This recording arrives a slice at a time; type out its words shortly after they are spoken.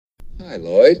Hi,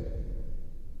 Lloyd.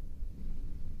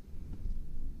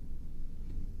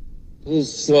 A little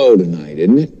slow tonight,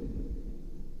 isn't it?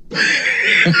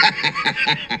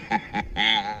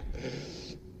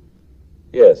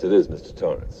 Yes, it is, Mr.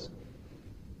 Torrance.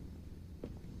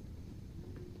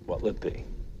 What'll it be?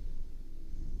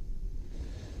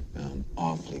 I'm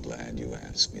awfully glad you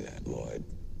asked me that, Lloyd.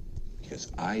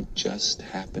 Because I just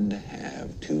happen to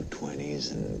have two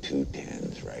 20s and two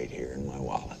 10s right here in my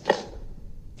wallet.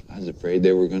 I was afraid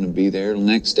they were going to be there till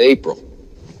next April.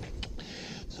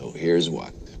 So here's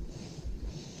what.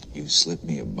 You slip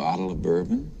me a bottle of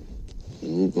bourbon, a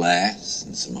little glass,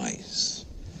 and some ice.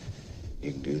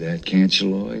 You can do that, can't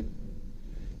you, Lloyd?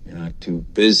 You're not too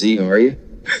busy, are you?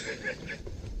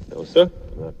 No, sir.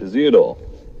 I'm not busy at all.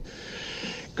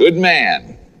 Good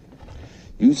man.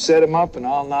 You set him up and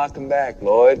I'll knock him back,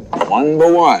 Lloyd. One by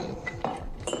one.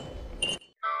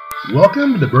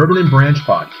 Welcome to the Bourbon and Branch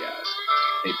Podcast,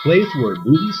 a place where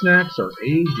boozy snacks are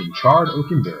aged in charred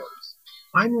oaken barrels.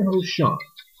 I'm your host, Sean,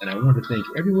 and I want to thank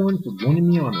everyone for joining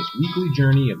me on this weekly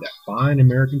journey of that fine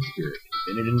American spirit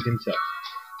invented in Kentucky.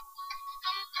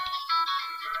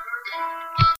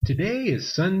 Today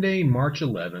is Sunday, March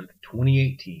 11th,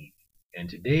 2018, and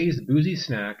today's boozy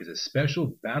snack is a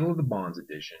special Battle of the Bonds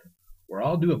edition, where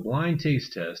I'll do a blind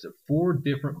taste test of 4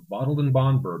 different bottled and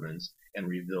bond bourbons and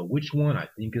reveal which one I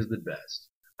think is the best.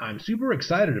 I'm super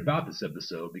excited about this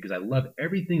episode because I love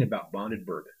everything about bonded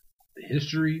bourbon, the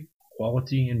history,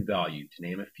 quality, and value, to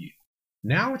name a few.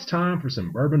 Now it's time for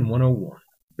some Bourbon 101.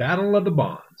 Battle of the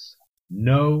Bonds.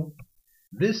 No,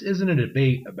 this isn't a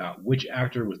debate about which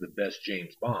actor was the best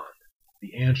James Bond.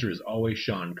 The answer is always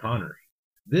Sean Connery.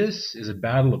 This is a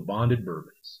battle of bonded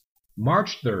bourbons.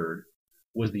 March 3rd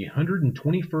was the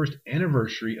 121st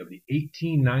anniversary of the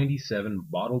 1897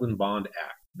 Bottled and Bond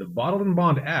Act. The Bottled and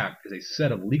Bond Act is a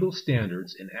set of legal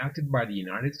standards enacted by the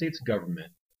United States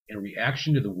government in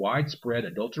reaction to the widespread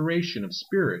adulteration of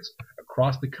spirits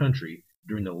across the country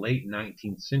during the late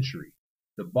 19th century.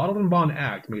 The Bottled and Bond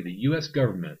Act made the U.S.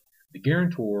 government the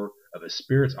guarantor of a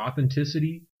spirit's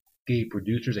authenticity, gave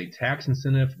producers a tax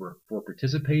incentive for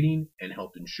participating, and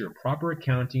helped ensure proper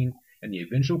accounting and the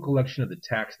eventual collection of the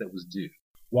tax that was due.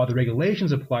 While the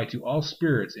regulations apply to all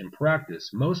spirits, in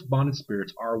practice, most bonded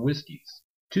spirits are whiskeys.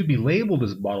 To be labeled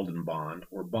as bottled and bond,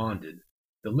 or bonded,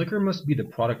 the liquor must be the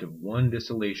product of one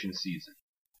distillation season,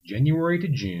 January to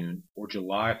June, or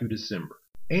July through December,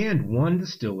 and one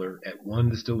distiller at one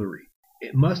distillery.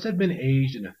 It must have been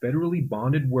aged in a federally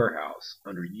bonded warehouse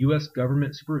under U.S.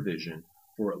 government supervision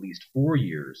for at least 4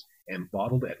 years and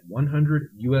bottled at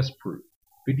 100 U.S. proof,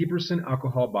 50%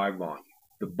 alcohol by volume.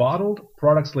 The bottled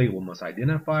product's label must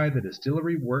identify the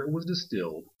distillery where it was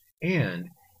distilled and,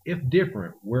 if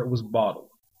different, where it was bottled.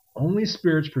 Only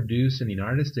spirits produced in the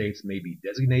United States may be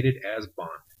designated as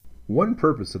bonded. One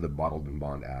purpose of the Bottled and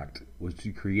Bond Act was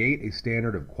to create a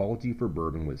standard of quality for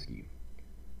bourbon whiskey.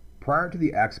 Prior to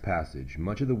the Act's passage,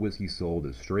 much of the whiskey sold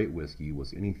as straight whiskey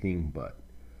was anything but.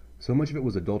 So much of it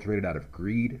was adulterated out of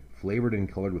greed, flavored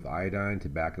and colored with iodine,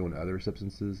 tobacco, and other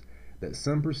substances that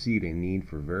some perceived a need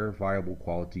for verifiable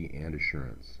quality and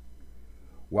assurance.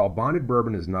 While bonded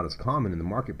bourbon is not as common in the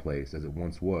marketplace as it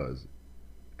once was,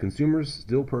 consumers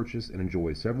still purchase and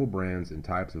enjoy several brands and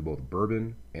types of both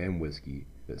bourbon and whiskey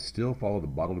that still follow the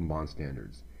Bottled and Bond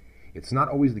standards. It's not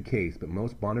always the case, but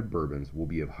most bonded bourbons will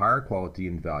be of higher quality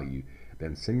and value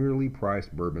than similarly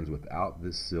priced bourbons without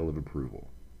this seal of approval.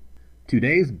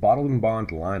 Today's Bottled and Bond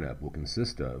lineup will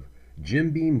consist of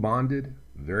Jim Beam Bonded,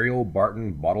 Very Old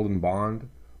Barton Bottled and Bond,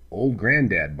 Old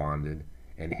Granddad Bonded,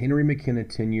 and Henry McKenna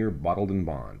 10-Year Bottled and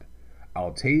Bond.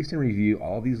 I'll taste and review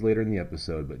all these later in the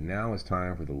episode, but now it's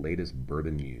time for the latest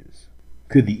bourbon news.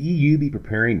 Could the EU be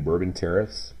preparing bourbon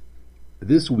tariffs?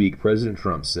 This week, President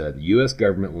Trump said the U.S.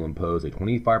 government will impose a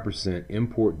 25%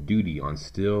 import duty on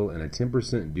steel and a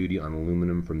 10% duty on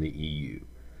aluminum from the EU.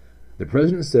 The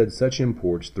president said such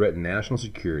imports threaten national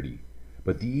security,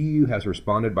 but the EU has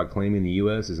responded by claiming the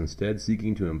U.S. is instead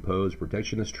seeking to impose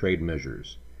protectionist trade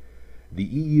measures. The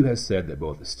EU has said that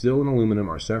both steel and aluminum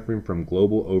are suffering from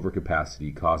global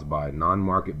overcapacity caused by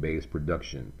non-market-based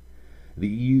production. The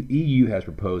EU has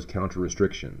proposed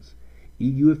counter-restrictions.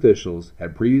 EU officials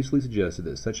had previously suggested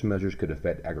that such measures could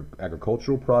affect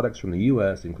agricultural products from the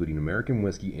U.S., including American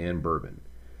whiskey and bourbon.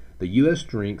 The U.S.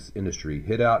 drinks industry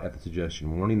hit out at the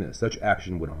suggestion, warning that such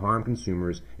action would harm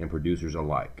consumers and producers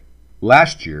alike.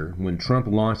 Last year, when Trump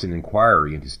launched an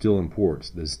inquiry into steel imports,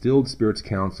 the Distilled Spirits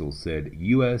Council said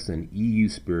U.S. and EU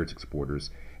spirits exporters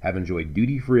have enjoyed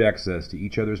duty-free access to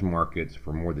each other's markets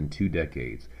for more than 2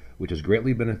 decades, which has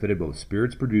greatly benefited both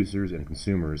spirits producers and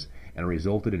consumers and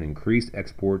resulted in increased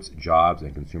exports, jobs,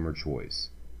 and consumer choice.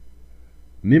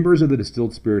 Members of the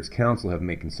Distilled Spirits Council have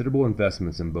made considerable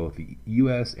investments in both the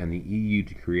U.S. and the EU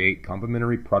to create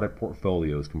complementary product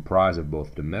portfolios comprised of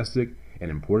both domestic and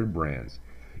imported brands.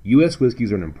 U.S.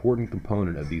 whiskeys are an important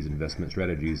component of these investment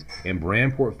strategies and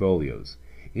brand portfolios.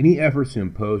 Any efforts to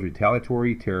impose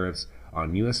retaliatory tariffs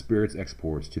on U.S. spirits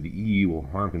exports to the EU will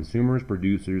harm consumers,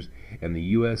 producers, and the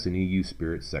U.S. and EU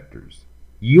spirit sectors.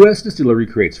 U.S. Distillery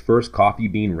creates first coffee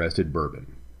bean rested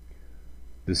bourbon.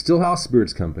 The Stillhouse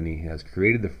Spirits Company has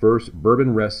created the first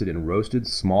bourbon rested and roasted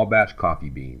small batch coffee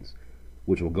beans,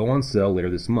 which will go on sale later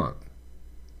this month.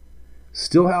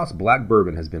 Stillhouse Black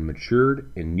Bourbon has been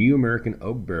matured in new American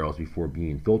oak barrels before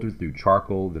being filtered through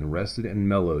charcoal, then rested and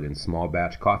mellowed in small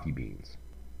batch coffee beans.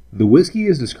 The whiskey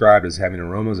is described as having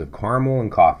aromas of caramel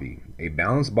and coffee, a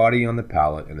balanced body on the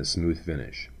palate, and a smooth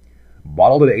finish.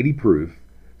 Bottled at 80 proof,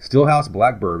 Stillhouse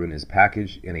Black Bourbon is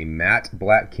packaged in a matte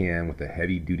black can with a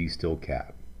heavy-duty steel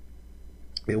cap.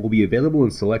 It will be available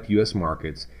in select U.S.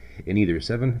 markets in either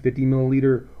 750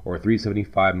 milliliter or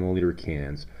 375 milliliter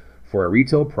cans for a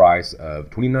retail price of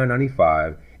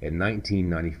 $29.95 and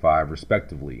 $19.95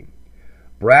 respectively.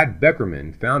 Brad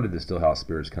Beckerman founded the Stillhouse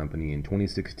Spirits Company in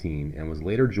 2016 and was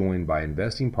later joined by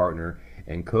investing partner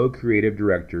and co-creative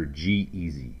director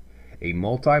G-Eazy, a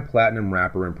multi-platinum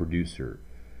rapper and producer.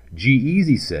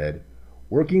 G-Eazy said,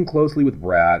 "Working closely with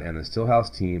Brad and the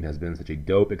Stillhouse team has been such a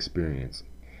dope experience.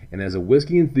 And as a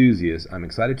whiskey enthusiast, I'm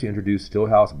excited to introduce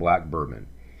Stillhouse Black Bourbon.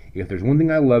 If there's one thing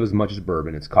I love as much as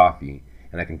bourbon, it's coffee,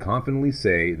 and I can confidently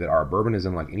say that our bourbon is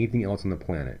unlike anything else on the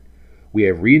planet. We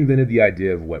have reinvented the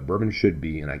idea of what bourbon should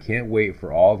be, and I can't wait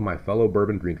for all of my fellow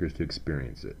bourbon drinkers to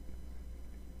experience it."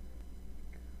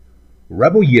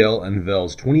 Rebel Yell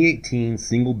unveils 2018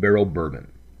 Single Barrel Bourbon.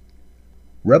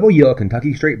 Rebel Yell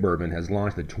Kentucky Straight Bourbon has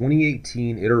launched the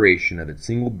 2018 iteration of its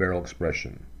single barrel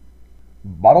expression.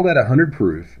 Bottled at 100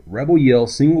 proof, Rebel Yell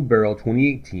Single Barrel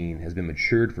 2018 has been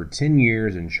matured for 10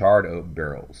 years in charred oak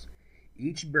barrels.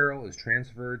 Each barrel is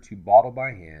transferred to bottle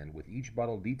by hand, with each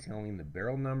bottle detailing the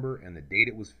barrel number and the date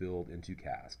it was filled into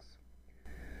casks.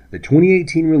 The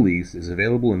 2018 release is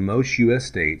available in most U.S.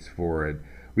 states for a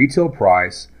retail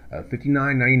price of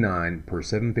 $59.99 per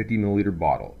 750 milliliter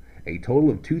bottle. A total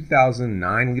of 2,000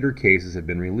 9-liter cases have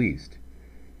been released.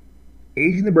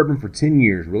 Aging the bourbon for 10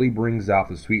 years really brings out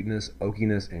the sweetness,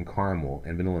 oakiness, and caramel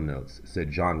and vanilla notes,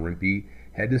 said John Rimpey,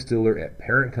 head distiller at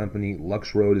parent company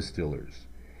Lux Row Distillers.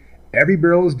 Every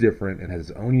barrel is different and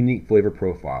has its own unique flavor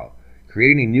profile,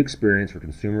 creating a new experience for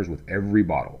consumers with every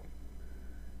bottle.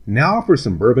 Now for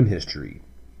some bourbon history.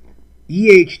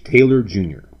 E.H. Taylor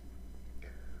Jr.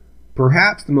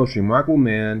 Perhaps the most remarkable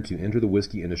man to enter the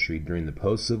whiskey industry during the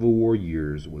post-Civil War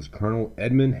years was Colonel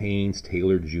Edmund Haynes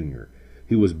Taylor Jr.,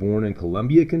 who was born in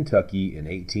Columbia, Kentucky in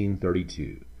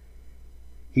 1832.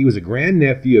 He was a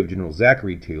grandnephew of General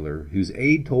Zachary Taylor, whose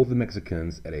aide told the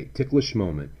Mexicans at a ticklish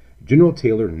moment, "General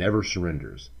Taylor never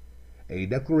surrenders," a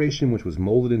declaration which was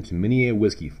molded into many a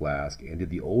whiskey flask and did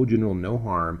the old general no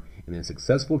harm in a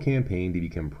successful campaign to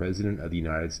become President of the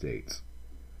United States.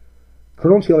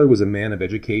 Colonel Taylor was a man of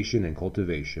education and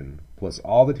cultivation, plus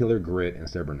all the Taylor grit and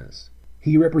stubbornness.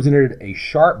 He represented a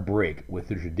sharp break with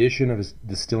the tradition of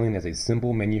distilling as a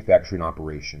simple manufacturing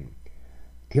operation.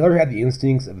 Taylor had the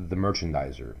instincts of the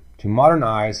merchandiser. To modern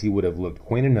eyes, he would have looked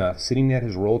quaint enough sitting at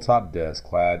his roll-top desk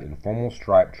clad in formal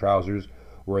striped trousers,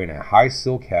 wearing a high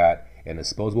silk hat and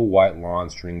disposable white lawn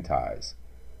string ties.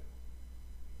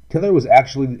 Taylor was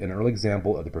actually an early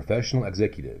example of the professional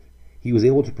executive. He was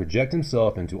able to project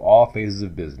himself into all phases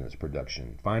of business,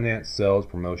 production, finance, sales,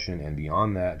 promotion, and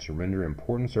beyond that to render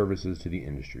important services to the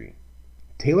industry.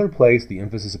 Taylor placed the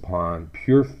emphasis upon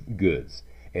pure goods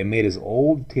and made his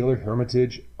Old Taylor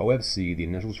Hermitage, OFC, the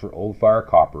initials for Old Fire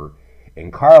Copper,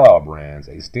 and Carlisle brands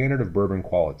a standard of bourbon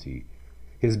quality.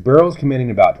 His barrels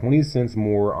commanding about 20 cents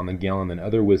more on the gallon than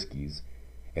other whiskeys,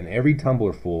 and every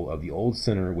tumblerful of the Old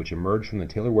Center which emerged from the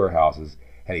Taylor warehouses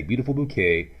had a beautiful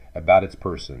bouquet about its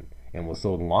person, and was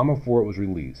sold long before it was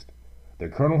released. The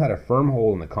Colonel had a firm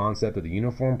hold on the concept of the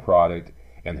uniform product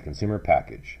and the consumer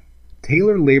package.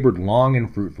 Taylor labored long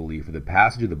and fruitfully for the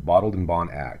passage of the Bottled and Bond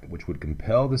Act, which would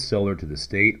compel the seller to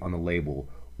state on the label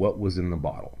what was in the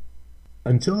bottle.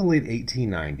 Until the late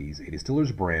 1890s, a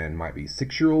distiller's brand might be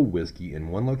 6-year-old whiskey in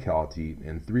one locality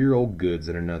and 3-year-old goods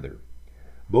in another,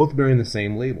 both bearing the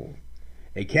same label.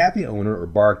 A cafe owner or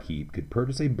barkeep could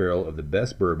purchase a barrel of the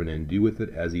best bourbon and do with it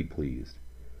as he pleased.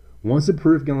 Once the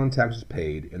proof gallon tax was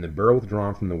paid and the barrel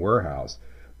withdrawn from the warehouse,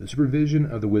 the supervision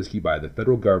of the whiskey by the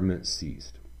federal government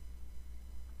ceased.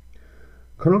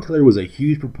 Colonel Taylor was a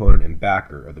huge proponent and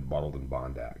backer of the Bottled and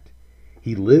Bond Act.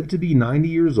 He lived to be 90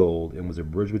 years old and was a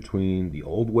bridge between the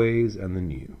old ways and the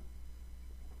new.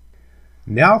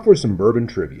 Now for some bourbon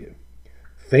trivia.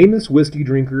 Famous whiskey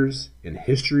drinkers in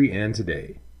history and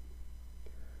today.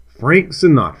 Frank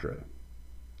Sinatra.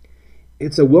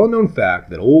 It's a well-known fact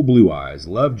that Old Blue Eyes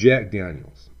loved Jack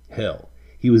Daniels. Hell,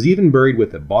 he was even buried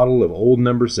with a bottle of Old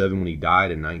No. 7 when he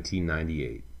died in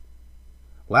 1998.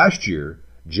 Last year,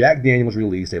 Jack Daniels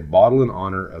released a bottle in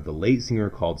honor of the late singer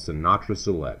called Sinatra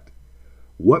Select.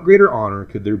 What greater honor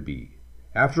could there be?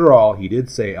 After all, he did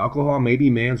say alcohol may be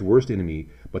man's worst enemy,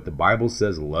 but the Bible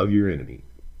says love your enemy.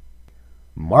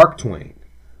 Mark Twain.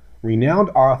 Renowned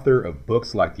author of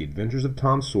books like The Adventures of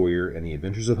Tom Sawyer and The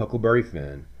Adventures of Huckleberry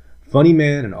Finn, funny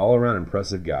man and all-around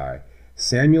impressive guy,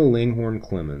 Samuel Langhorne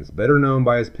Clemens, better known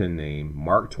by his pen name,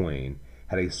 Mark Twain,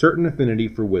 had a certain affinity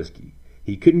for whiskey.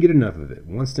 He couldn't get enough of it,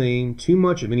 once saying, "Too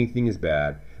much of anything is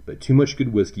bad, but too much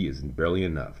good whiskey is barely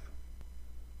enough."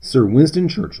 Sir Winston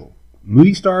Churchill.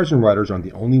 Movie stars and writers aren't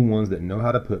the only ones that know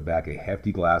how to put back a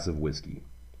hefty glass of whiskey.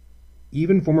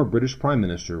 Even former British Prime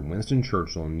Minister Winston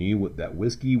Churchill knew that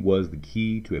whiskey was the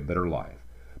key to a better life,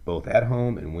 both at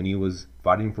home and when he was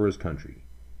fighting for his country.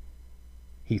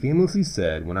 He famously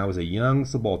said, "When I was a young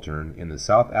subaltern in the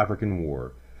South African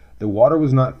War, the water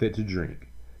was not fit to drink.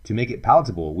 To make it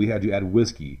palatable, we had to add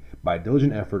whiskey. By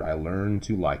diligent effort, I learned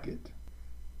to like it."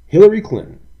 Hillary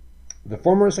Clinton. The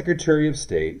former Secretary of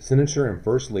State, Senator, and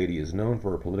First Lady is known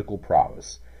for her political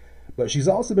prowess, but she's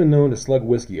also been known to slug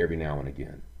whiskey every now and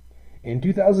again. In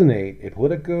 2008, a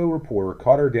Politico reporter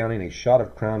caught her downing a shot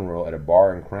of Crown Royal at a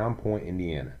bar in Crown Point,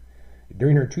 Indiana.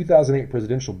 During her 2008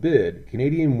 presidential bid,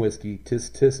 Canadian whiskey Tis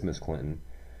Tis Miss Clinton,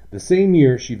 the same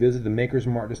year she visited the Maker's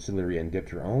Mark distillery and dipped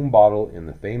her own bottle in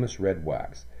the famous red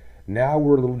wax. Now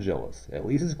we're a little jealous. At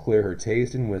least it's clear her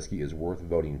taste in whiskey is worth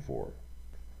voting for.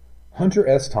 Hunter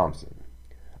S. Thompson.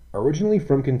 Originally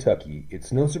from Kentucky,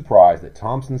 it's no surprise that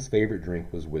Thompson's favorite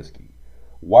drink was whiskey.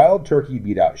 Wild Turkey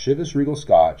beat out Chivas Regal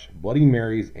Scotch, Bloody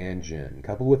Marys, and gin,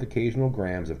 coupled with occasional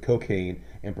grams of cocaine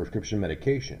and prescription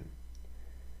medication.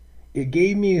 It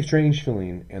gave me a strange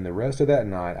feeling, and the rest of that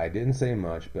night I didn't say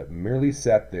much, but merely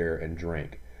sat there and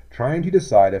drank, trying to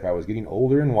decide if I was getting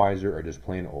older and wiser or just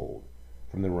plain old.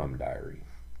 From the Rum Diary.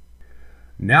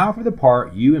 Now for the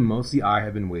part you and mostly I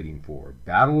have been waiting for,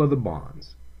 Battle of the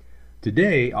Bonds.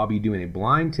 Today, I'll be doing a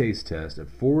blind taste test of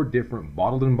 4 different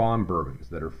bottled and bond bourbons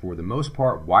that are for the most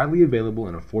part widely available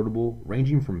and affordable,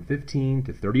 ranging from $15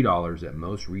 to $30 at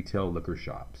most retail liquor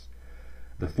shops.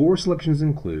 The 4 selections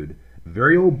include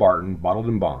Very Old Barton Bottled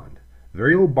and Bond.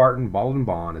 Very Old Barton Bottled and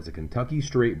Bond is a Kentucky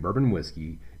straight bourbon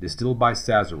whiskey distilled by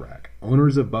Sazerac,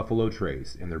 owners of Buffalo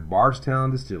Trace, and their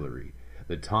Bardstown distillery,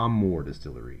 the Tom Moore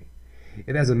Distillery.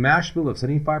 It has a mash bill of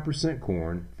 75%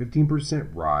 corn, 15%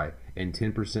 rye, and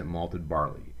 10% malted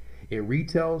barley. It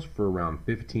retails for around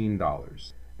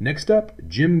 $15. Next up,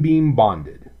 Jim Beam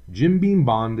Bonded. Jim Beam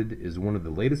Bonded is one of the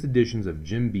latest additions of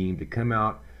Jim Beam to come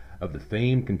out of the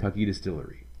famed Kentucky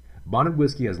distillery. Bonded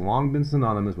whiskey has long been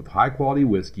synonymous with high-quality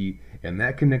whiskey, and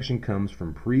that connection comes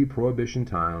from pre-Prohibition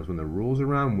times when the rules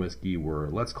around whiskey were,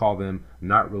 let's call them,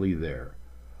 not really there.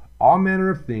 All manner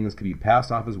of things could be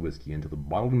passed off as whiskey until the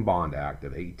Bottled and Bond Act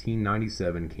of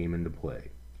 1897 came into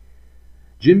play.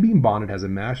 Jim Beam Bonded has a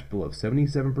mash bill of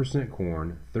 77%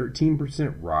 corn,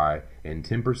 13% rye, and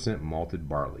 10% malted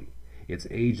barley. It's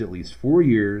aged at least 4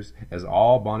 years, as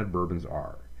all bonded bourbons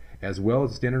are, as well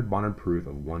as a standard bonded proof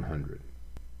of 100.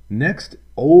 Next,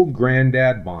 Old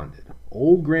Grandad Bonded.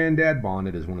 Old Grandad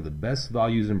Bonded is one of the best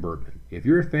values in bourbon. If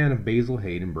you're a fan of Basil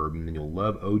Hayden bourbon, then you'll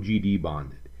love OGD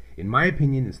Bonded. In my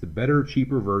opinion, it's the better,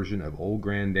 cheaper version of Old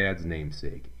Grandad's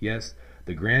namesake. Yes,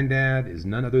 the Grandad is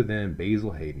none other than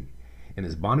Basil Hayden, and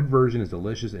his bonded version is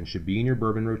delicious and should be in your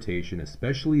bourbon rotation,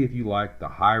 especially if you like the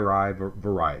high rye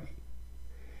variety.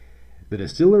 The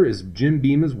distiller is Jim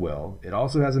Beam as well. It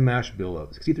also has a mash bill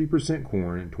of 63%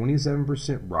 corn,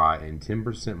 27% rye, and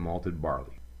 10% malted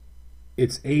barley.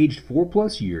 It's aged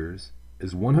 4+ years,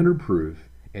 is 100 proof,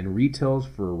 and retails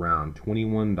for around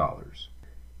 $21.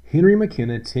 Henry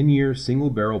McKenna 10-year single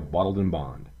barrel bottled and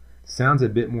bond. Sounds a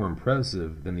bit more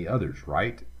impressive than the others,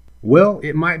 right? Well,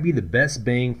 it might be the best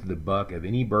bang for the buck of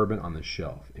any bourbon on the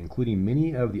shelf, including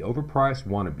many of the overpriced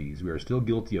wannabes we are still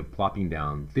guilty of plopping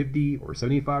down $50 or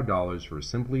 $75 for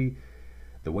simply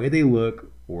the way they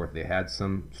look or if they had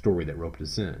some story that roped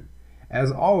us in.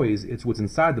 As always, it's what's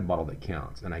inside the bottle that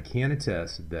counts, and I can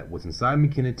attest that what's inside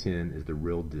McKenna 10 is the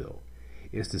real deal.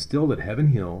 It's distilled at Heaven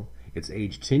Hill, it's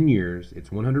aged 10 years,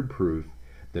 it's 100 proof,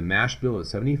 the mash bill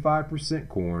is 75%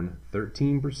 corn,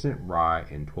 13% rye,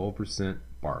 and 12%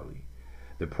 barley.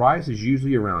 The price is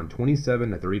usually around $27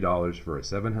 to $30 for a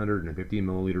 750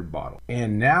 milliliter bottle.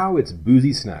 And now it's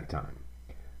boozy snack time.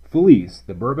 Felice,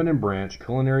 the Bourbon and Branch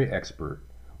culinary expert,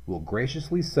 will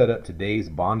graciously set up today's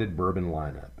bonded bourbon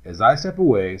lineup as I step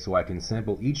away so I can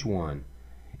sample each one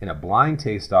in a blind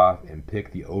taste-off and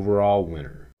pick the overall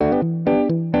winner.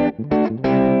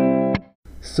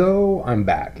 So I'm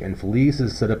back, and Felice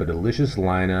has set up a delicious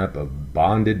lineup of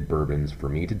bonded bourbons for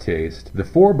me to taste. The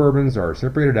 4 bourbons are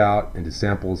separated out into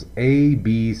samples A,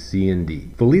 B, C, and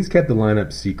D. Felice kept the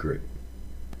lineup secret,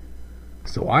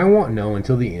 so I won't know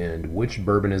until the end which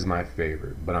bourbon is my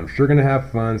favorite, but I'm sure going to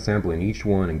have fun sampling each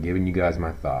one and giving you guys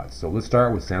my thoughts. So let's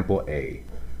start with sample A.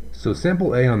 So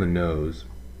sample A on the nose,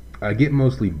 I get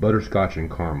mostly butterscotch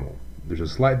and caramel. There's a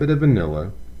slight bit of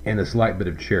vanilla and a slight bit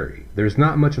of cherry. There's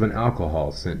not much of an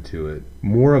alcohol scent to it,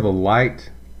 more of a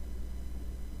light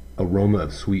aroma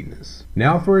of sweetness.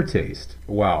 Now for a taste.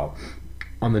 Wow.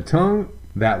 On the tongue,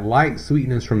 that light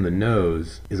sweetness from the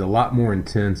nose is a lot more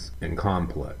intense and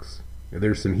complex.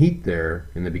 There's some heat there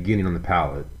in the beginning on the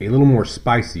palate, a little more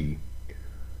spicy,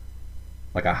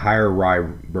 like a higher rye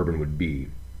bourbon would be.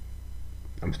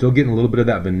 I'm still getting a little bit of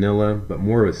that vanilla, but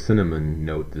more of a cinnamon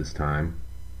note this time.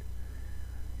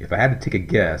 If I had to take a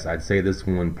guess, I'd say this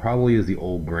one probably is the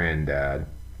Old Granddad,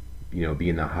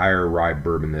 being the higher rye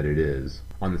bourbon that it is.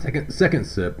 On the second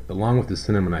sip, along with the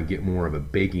cinnamon, I get more of a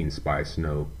baking spice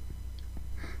note.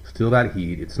 Still that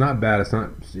heat. It's not bad.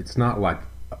 It's not like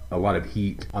a lot of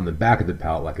heat on the back of the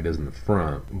palate like it is in the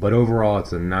front. But overall,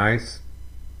 it's a nice,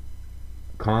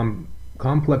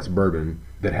 complex bourbon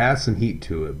that has some heat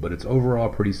to it, but it's overall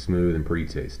pretty smooth and pretty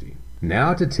tasty.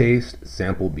 Now to taste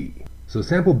sample B. So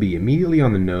sample B, immediately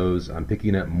on the nose, I'm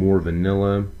picking up more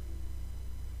vanilla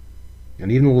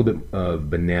and even a little bit of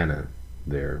banana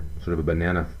there. Sort of a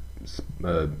banana,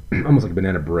 almost like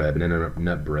banana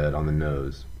nut bread on the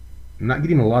nose. I'm not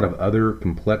getting a lot of other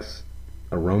complex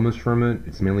aromas from it.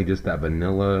 It's mainly just that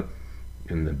vanilla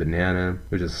and the banana.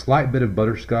 There's a slight bit of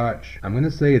butterscotch. I'm going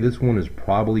to say this one is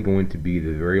probably going to be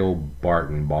the very old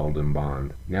Barton Bottled in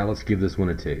Bond. Now let's give this one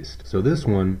a taste. So this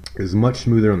one is much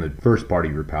smoother on the first part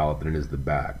of your palate than it is the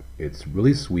back. It's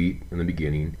really sweet in the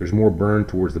beginning. There's more burn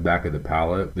towards the back of the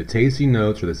palate. The tasty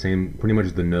notes are the same pretty much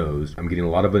as the nose. I'm getting a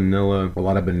lot of vanilla, a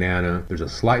lot of banana. There's a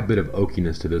slight bit of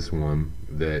oakiness to this one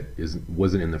that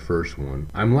wasn't in the first one.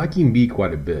 I'm liking B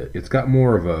quite a bit. It's got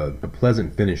more of a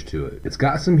pleasant finish to it. It's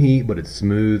got some heat, but it's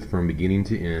smooth from beginning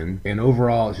to end. And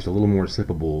overall, it's just a little more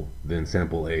sippable than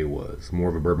sample A was. More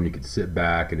of a bourbon you could sit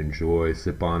back and enjoy,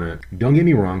 sip on it. Don't get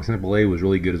me wrong, sample A was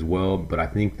really good as well, but I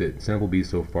think that sample B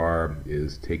so far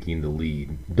is taking the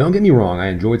lead. Don't get me wrong, I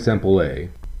enjoyed sample A.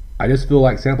 I just feel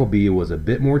like sample B was a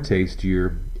bit more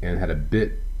tastier and had a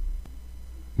bit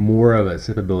more of a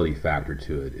sippability factor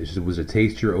to it. It was a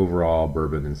tastier overall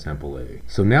bourbon than sample A.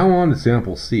 So now on to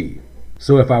sample C.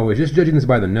 So if I was just judging this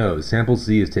by the nose, sample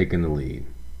C is taking the lead.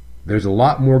 There's a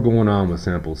lot more going on with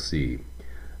sample C.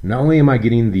 Not only am I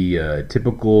getting the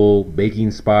typical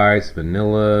baking spice,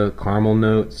 vanilla, caramel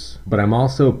notes, but I'm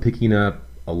also picking up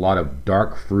a lot of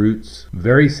dark fruits,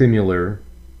 very similar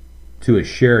to a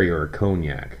sherry or a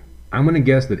cognac. I'm going to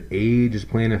guess that age is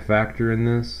playing a factor in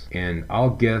this, and I'll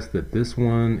guess that this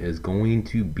one is going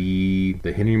to be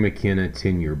the Henry McKenna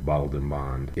 10-year Bottled in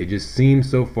Bond. It just seems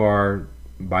so far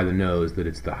by the nose that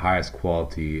it's the highest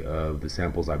quality of the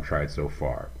samples I've tried so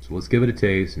far. So let's give it a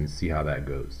taste and see how that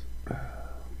goes.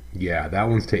 Yeah, that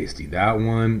one's tasty. That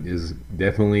one is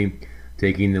definitely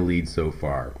taking the lead so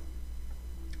far.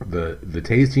 The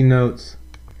tasting notes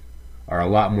are a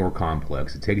lot more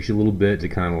complex. It takes you a little bit to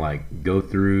kind of like go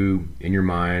through in your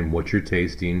mind what you're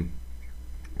tasting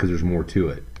because there's more to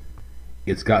it.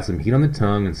 It's got some heat on the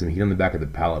tongue and some heat on the back of the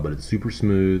palate, but it's super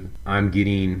smooth. I'm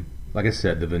getting, like I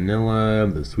said, the vanilla,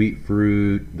 the sweet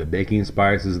fruit, the baking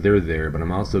spices, they're there, but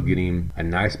I'm also getting a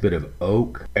nice bit of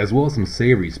oak as well as some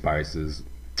savory spices,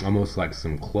 almost like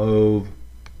some clove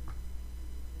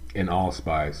and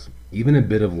allspice, even a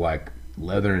bit of like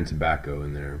leather and tobacco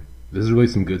in there. This is really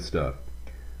some good stuff.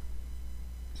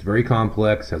 It's very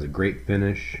complex, has a great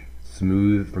finish,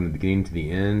 smooth from the beginning to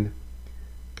the end.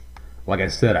 Like I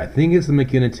said, I think it's the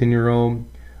McKenna 10-year-old,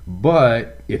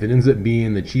 but if it ends up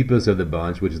being the cheapest of the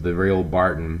bunch, which is the very old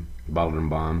Barton Bottled in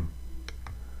Bond,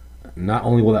 not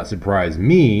only will that surprise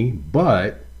me,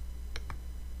 but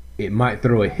it might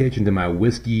throw a hitch into my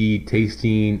whiskey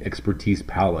tasting expertise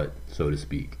palate, so to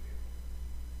speak.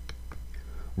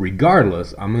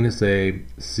 Regardless, I'm going to say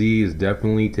C is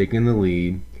definitely taking the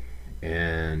lead,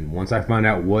 and once I find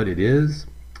out what it is,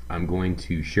 I'm going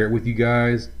to share it with you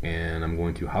guys, and I'm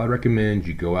going to highly recommend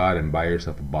you go out and buy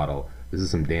yourself a bottle. This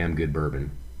is some damn good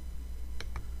bourbon.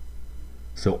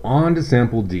 So on to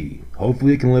sample D.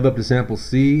 Hopefully it can live up to sample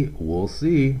C. We'll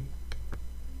see.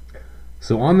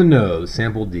 So on the nose,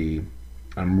 sample D,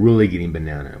 I'm really getting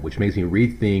banana, which makes me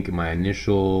rethink my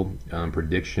initial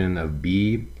prediction of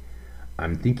B.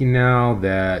 I'm thinking now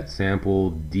that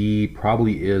sample D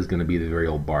probably is going to be the Very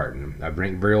Old Barton. I've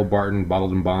drank Very Old Barton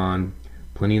bottled and bond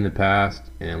plenty in the past,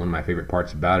 and one of my favorite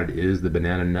parts about it is the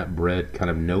banana nut bread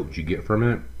kind of note you get from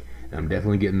it, and I'm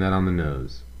definitely getting that on the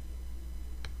nose.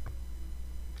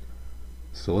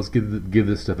 So let's give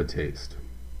this stuff a taste.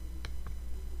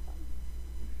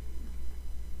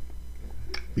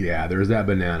 Yeah, there's that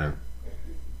banana.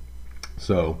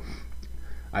 So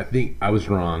I think I was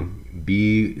wrong.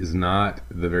 B is not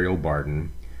the Very Old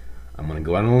Barton. I'm going to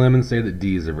go out on a limb and say that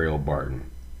D is the Very Old Barton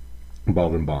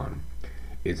bottled and bond.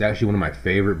 It's actually one of my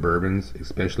favorite bourbons,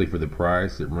 especially for the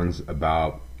price. It runs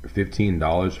about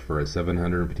 $15 for a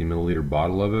 750 milliliter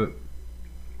bottle of it.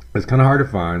 It's kind of hard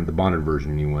to find, the bonded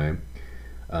version anyway,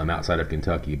 outside of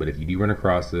Kentucky. But if you do run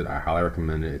across it, I highly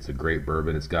recommend it. It's a great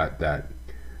bourbon. It's got that,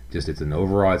 it's an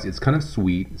overall, it's kind of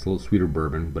sweet. It's a little sweeter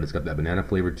bourbon, but it's got that banana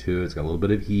flavor to it. It's got a little bit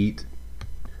of heat.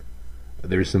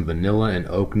 There's some vanilla and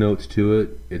oak notes to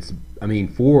it. It's, I mean,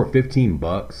 for 15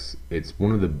 bucks, it's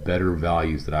one of the better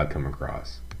values that I've come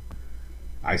across.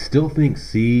 I still think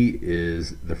C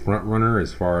is the front runner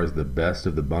as far as the best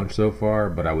of the bunch so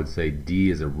far, but I would say D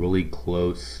is a really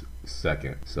close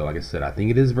second. So like I said, I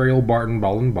think it is Very Old Barton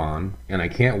bottled and bond, and I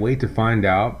can't wait to find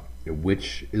out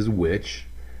which is which,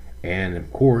 and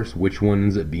of course, which one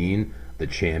ends up being the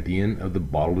champion of the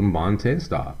bottled and bond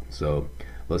taste off. So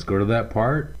let's go to that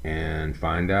part and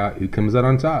find out who comes out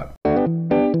on top.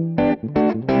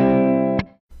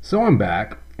 So I'm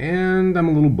back, and I'm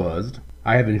a little buzzed.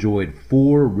 I have enjoyed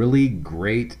 4 really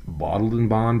great bottled and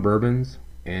bond bourbons,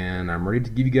 and I'm ready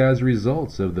to give you guys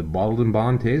results of the bottled and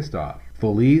bond taste off.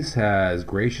 Felice has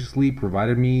graciously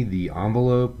provided me the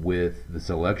envelope with the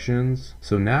selections.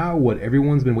 So now what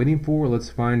everyone's been waiting for,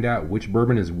 let's find out which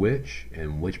bourbon is which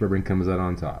and which bourbon comes out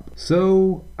on top.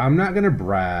 So I'm not gonna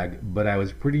brag, but I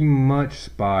was pretty much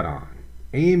spot on.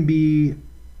 A and B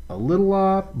a little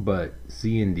off, but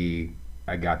C and D,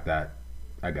 I got that.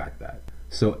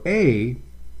 So A,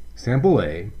 sample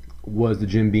A, was the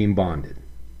Jim Beam Bonded.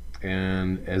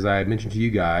 And as I mentioned to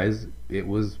you guys, it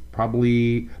was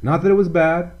probably, not that it was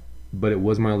bad, but it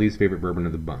was my least favorite bourbon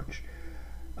of the bunch.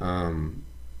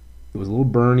 It was a little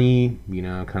burny, you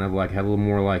know, kind of like had a little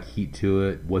more like heat to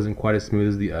it. Wasn't quite as smooth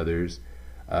as the others.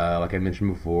 Like I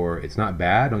mentioned before, it's not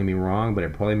bad, don't get me wrong, but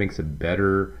it probably makes a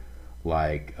better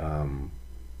like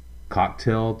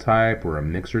cocktail type or a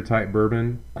mixer type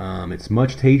bourbon. It's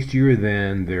much tastier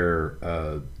than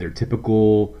their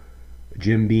typical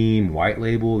Jim Beam white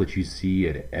label that you see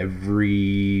at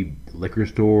every liquor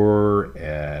store,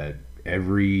 at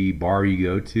every bar you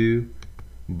go to.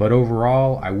 But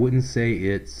overall, I wouldn't say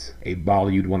it's a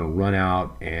bottle you'd want to run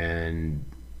out and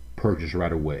purchase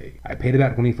right away. I paid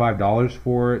about $25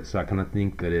 for it, so I kind of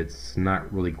think that it's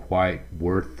not really quite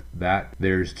worth that.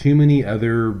 There's too many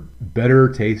other better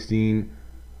tasting,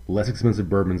 less expensive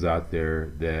bourbons out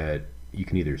there that you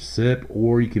can either sip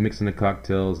or you can mix into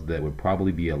cocktails that would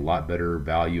probably be a lot better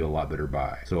value, a lot better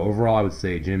buy. So overall, I would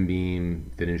say Jim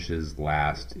Beam finishes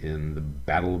last in the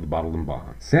battle of the bottled and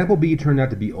bond. Sample B turned out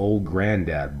to be Old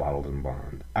Grandad bottled and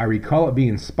bond. I recall it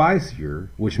being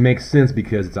spicier, which makes sense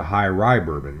because it's a high rye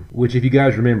bourbon, which if you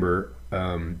guys remember,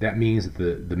 that means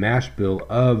that the mash bill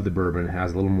of the bourbon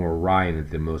has a little more rye in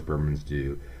it than most bourbons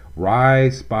do. Rye,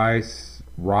 spice,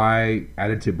 rye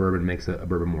added to bourbon makes a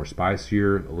bourbon more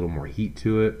spicier, a little more heat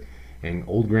to it, and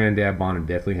Old Grandad Bonded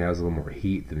definitely has a little more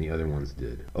heat than the other ones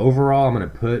did. Overall, I'm going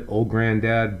to put Old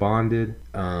Grandad Bonded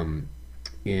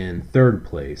in third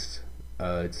place.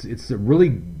 It's a really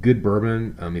good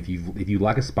bourbon. If you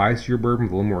like a spicier bourbon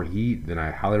with a little more heat, then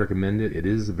I highly recommend it. It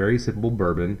is a very sippable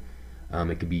bourbon.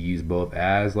 It could be used both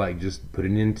as like just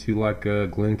putting into like a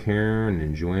Glencairn and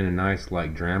enjoying a nice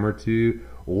like dram or two,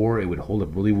 or it would hold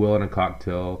up really well in a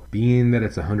cocktail. Being that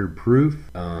it's 100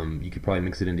 proof, you could probably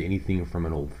mix it into anything from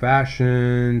an old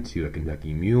fashioned to a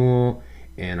Kentucky Mule,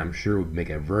 and I'm sure it would make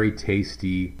a very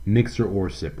tasty mixer or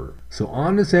sipper. So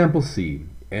on to sample C,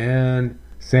 and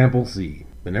sample C,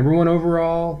 the number 1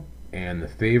 overall and the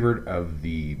favorite of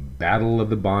the Battle of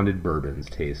the Bonded Bourbons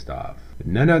taste off.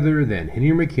 None other than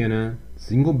Henry McKenna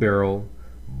Single Barrel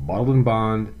Bottled and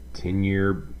Bond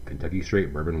 10-year Kentucky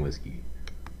Straight Bourbon Whiskey.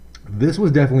 This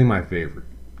was definitely my favorite,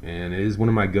 and it is one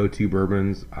of my go-to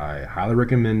bourbons. I highly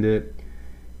recommend it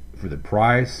for the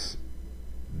price,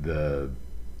 the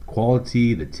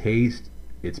quality, the taste.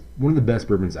 It's one of the best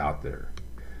bourbons out there.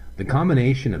 The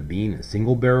combination of being a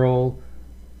single barrel,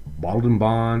 bottled and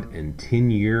bond, and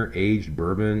 10-year aged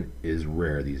bourbon is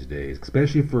rare these days,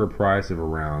 especially for a price of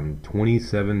around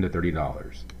 $27 to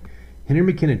 $30. Henry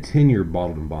McKenna 10-year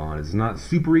bottled and bond is not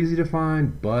super easy to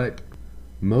find, but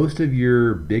most of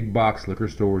your big box liquor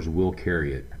stores will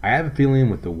carry it. I have a feeling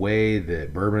with the way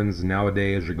that bourbons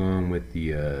nowadays are going with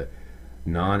the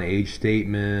non-age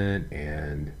statement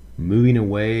and moving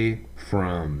away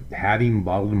from having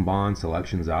bottled and bond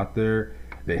selections out there,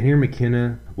 that Henry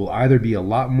McKenna will either be a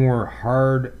lot more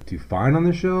hard to find on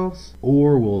the shelves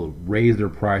or will raise their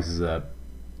prices up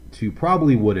to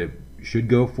probably what it should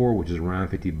go for, which is around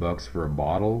 $50 for a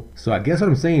bottle. So I guess what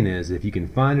I'm saying is, if you can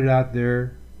find it out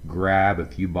there, grab a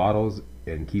few bottles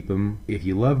and keep them. If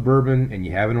you love bourbon and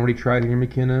you haven't already tried Henry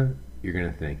McKenna, you're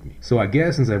going to thank me. So I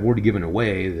guess since I've already given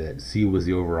away that C was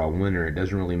the overall winner, it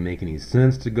doesn't really make any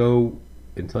sense to go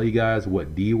and tell you guys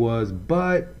what D was,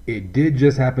 but it did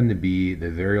just happen to be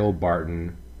the Very Old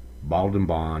Barton Bottled and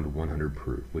Bond 100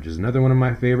 proof, which is another one of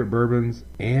my favorite bourbons.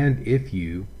 And if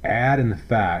you add in the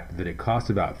fact that it costs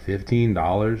about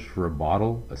 $15 for a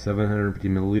bottle, a 750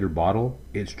 milliliter bottle,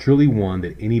 it's truly one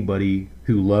that anybody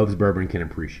who loves bourbon can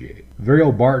appreciate. Very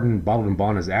Old Barton Bottled and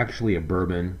Bond is actually a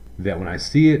bourbon that when I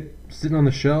see it sitting on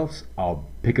the shelves, I'll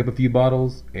pick up a few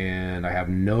bottles, and I have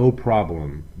no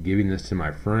problem giving this to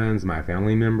my friends, my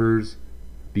family members,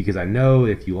 because I know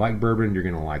if you like bourbon, you're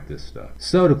going to like this stuff.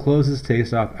 So to close this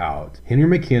taste-off out, Henry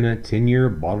McKenna 10-year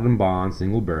Bottled and Bond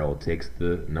single barrel takes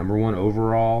the #1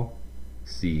 overall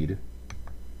seed.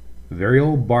 Very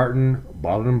Old Barton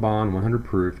Bottled and Bond 100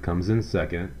 proof comes in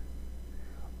second.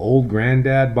 Old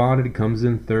Grandad Bonded comes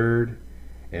in third.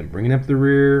 And bringing up the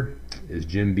rear is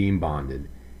Jim Beam Bonded.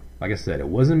 Like I said, it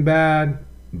wasn't bad,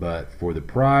 but for the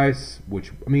price,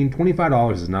 which, I mean,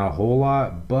 $25 is not a whole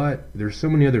lot, but there's so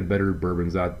many other better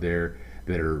bourbons out there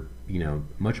that are, you know,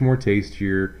 much more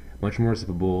tastier, much more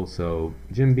sippable. So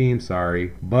Jim Beam,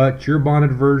 sorry. But your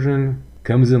bonded version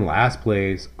comes in last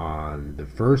place on the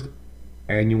first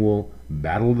annual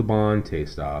Battle of the Bond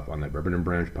Taste-Off on the Bourbon and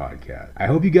Branch podcast. I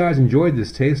hope you guys enjoyed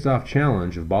this taste-off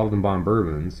challenge of Bottled and Bond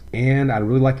bourbons, and I'd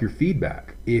really like your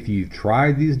feedback. If you've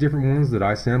tried these different ones that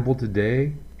I sampled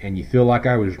today and you feel like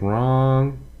I was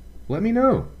wrong, let me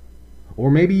know.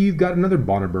 Or maybe you've got another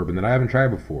bonded bourbon that I haven't tried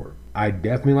before. I'd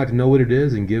definitely like to know what it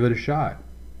is and give it a shot.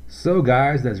 So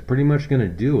guys, that's pretty much going to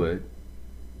do it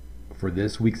for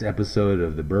this week's episode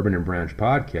of the Bourbon and Branch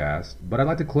podcast, but I'd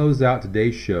like to close out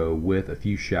today's show with a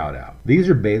few shout outs. These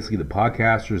are basically the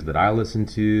podcasters that I listen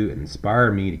to and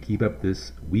inspire me to keep up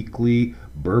this weekly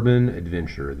bourbon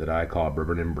adventure that I call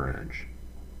Bourbon and Branch.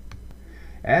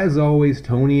 As always,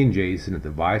 Tony and Jason at the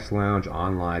Vice Lounge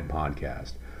Online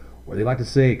podcast, where they like to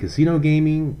say casino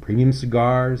gaming, premium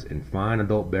cigars, and fine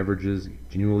adult beverages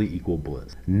genuinely equal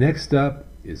bliss. Next up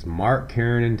is Mark,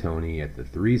 Karen, and Tony at the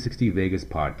 360 Vegas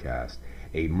podcast,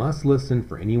 a must-listen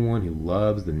for anyone who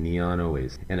loves the Neon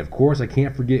Oasis. And of course, I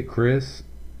can't forget Chris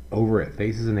over at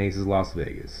Faces and Aces Las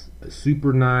Vegas, a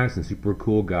super nice and super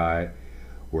cool guy,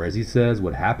 where, as he says,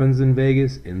 what happens in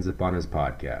Vegas ends up on his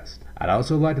podcast. I'd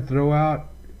also like to throw out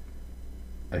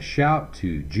a shout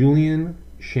to Julian,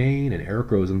 Shane, and Eric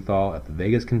Rosenthal at the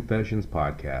Vegas Confessions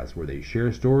podcast, where they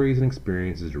share stories and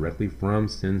experiences directly from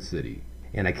Sin City.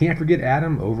 And I can't forget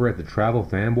Adam over at the Travel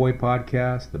Fanboy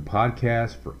podcast, the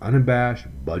podcast for unabashed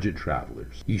budget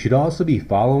travelers. You should also be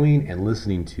following and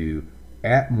listening to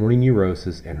at Morning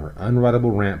Neurosis and her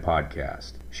Unwritable Rant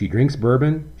podcast. She drinks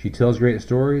bourbon, she tells great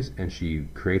stories, and she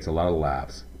creates a lot of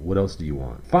laughs. What else do you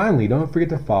want? Finally, don't forget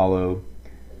to follow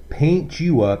Paint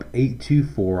You Up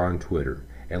 824 on Twitter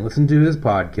and listen to his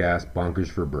podcast, Bonkers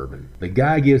for Bourbon. The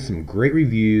guy gives some great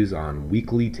reviews on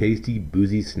weekly tasty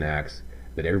boozy snacks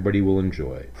that everybody will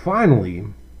enjoy. Finally,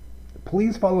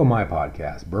 please follow my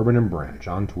podcast, Bourbon and Branch,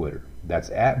 on Twitter. That's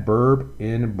at Burb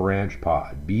in Branch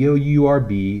Pod.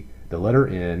 BOURB, the letter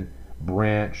N,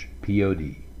 Branch,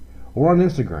 POD. Or on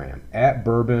Instagram, at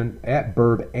Burb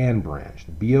and Branch,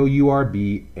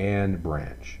 BOURB and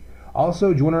Branch.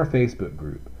 Also, join our Facebook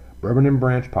group, Bourbon and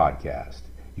Branch Podcast.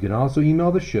 You can also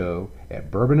email the show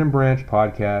at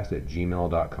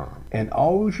bourbonandbranchpodcast@gmail.com. And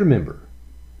always remember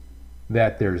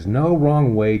that there's no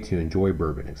wrong way to enjoy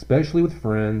bourbon, especially with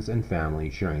friends and family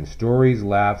sharing stories,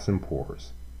 laughs, and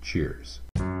pours. Cheers.